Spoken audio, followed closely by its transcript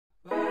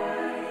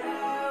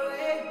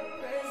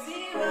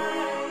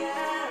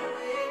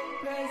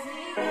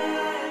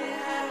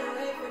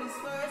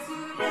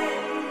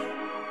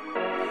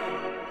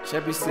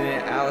Shapy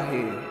sent out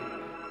here.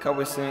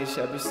 Couple sent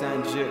Shapy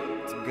sent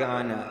drip to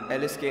Ghana.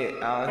 Ellis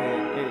get out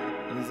here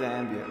in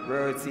Zambia.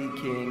 Royalty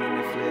king in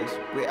the flesh.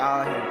 We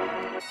out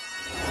here.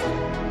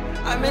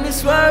 I'm in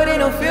this world, they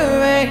don't feel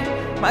right.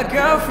 My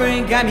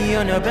girlfriend got me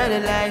on a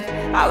better life.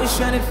 I was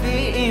trying to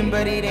fit in,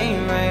 but it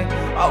ain't right.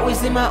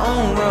 Always in my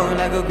own world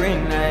like a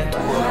green light.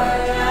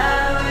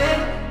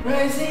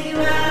 Praising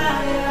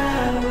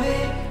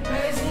Yahweh,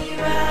 praising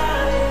Yahweh.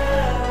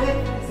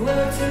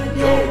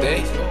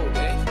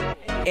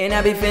 And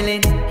I be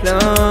feeling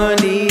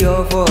lonely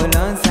for a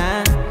long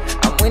time.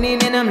 I'm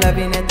winning and I'm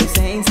loving at the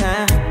same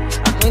time.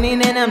 I'm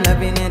winning and I'm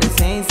loving at the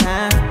same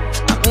time.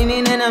 I'm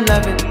winning and I'm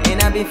loving,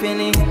 and I be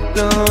feeling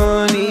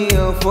lonely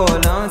for a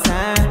long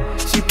time.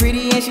 She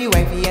pretty and she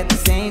wifey at the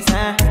same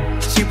time.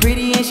 She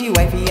pretty and she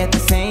wifey at the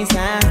same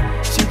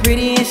time. She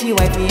pretty and she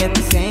wifey at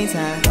the same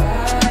time.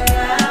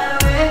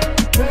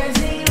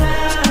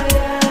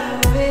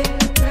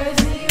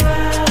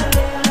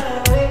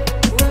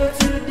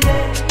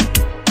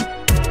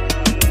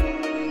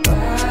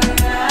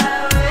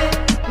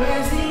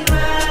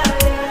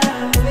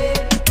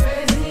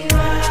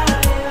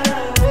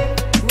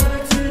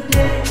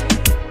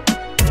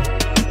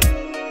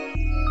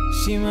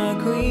 She my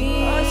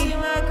queen, oh, she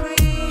my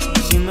queen,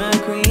 she my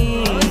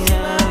queen, oh,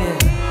 yeah.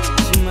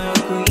 She my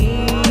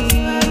queen,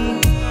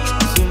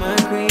 she my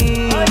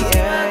queen,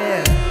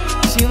 yeah.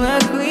 She my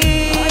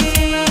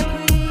queen,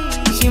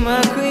 she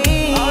my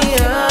queen, oh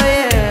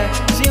yeah.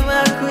 She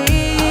my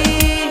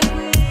queen,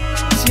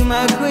 she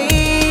my queen,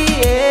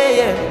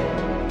 yeah.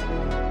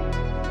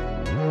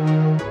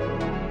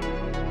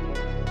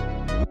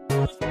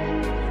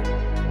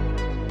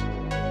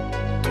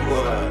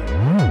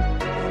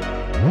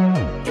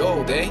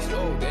 Yo, they.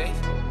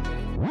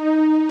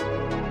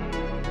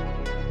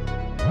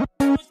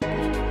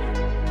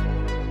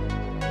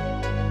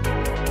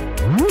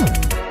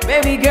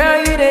 Baby girl,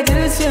 you that do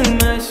too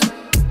much.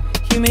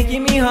 You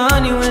making me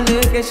horny when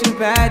look at your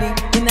body,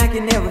 and I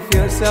can never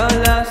feel so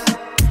lost.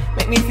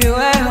 Make me feel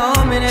at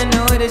home, and I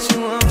know that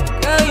you want.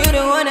 Girl, you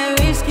the one that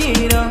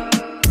risky though.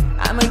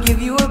 I'ma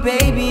give you a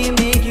baby and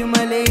make you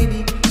my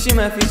lady. She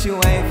my future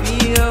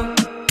wifey, yo.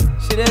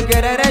 She the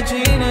girl that I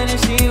dream, and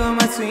she on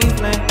my twin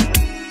flame.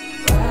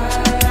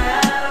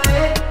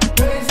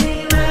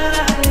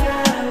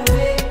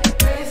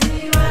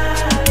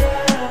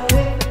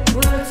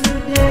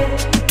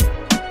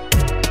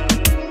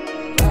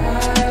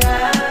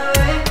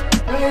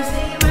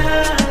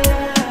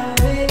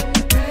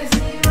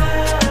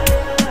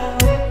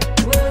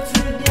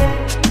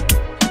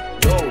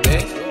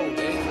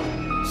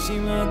 She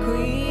my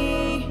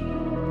queen,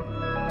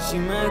 she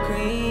my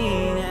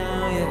queen,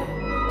 oh yeah.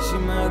 She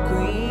my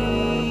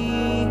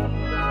queen,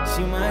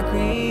 she my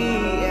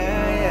queen,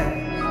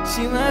 yeah.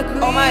 She my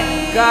queen. Oh my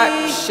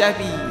God,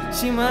 Shapy.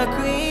 She my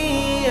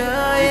queen,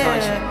 oh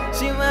yeah.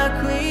 She my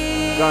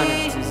queen. Ghana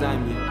to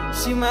Zambia.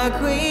 She my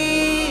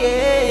queen,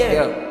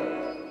 yeah.